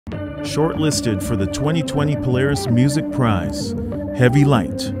Shortlisted for the 2020 Polaris Music Prize, Heavy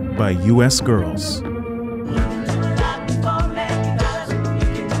Light by U.S. Girls.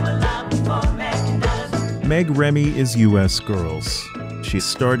 Meg Remy is U.S. Girls. She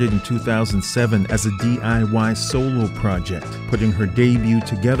started in 2007 as a DIY solo project, putting her debut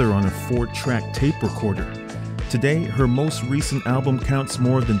together on a 4-track tape recorder. Today, her most recent album counts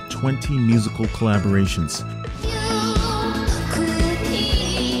more than 20 musical collaborations.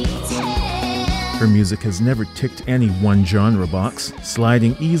 Her music has never ticked any one genre box,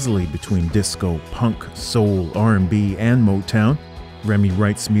 sliding easily between disco, punk, soul, R&B, and Motown. Remy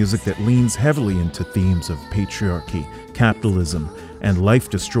writes music that leans heavily into themes of patriarchy, capitalism, and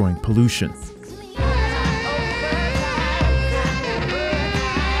life-destroying pollution.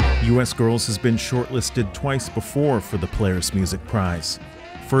 U.S. Girls has been shortlisted twice before for the Polaris Music Prize.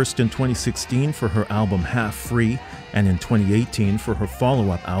 First in 2016 for her album Half Free, and in 2018 for her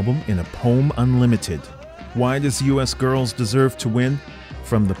follow-up album In a Poem Unlimited. Why does U.S. Girls deserve to win?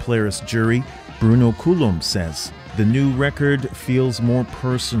 From the Polaris jury, Bruno Coulomb says, "The new record feels more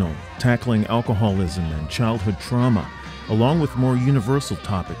personal, tackling alcoholism and childhood trauma, along with more universal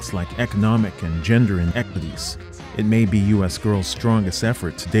topics like economic and gender inequities. It may be U.S. Girls' strongest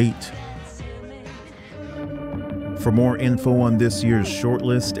effort to date." For more info on this year's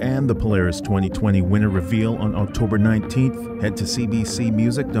shortlist and the Polaris 2020 winner reveal on October 19th, head to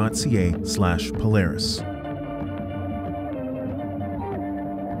cbcmusic.ca/Polaris.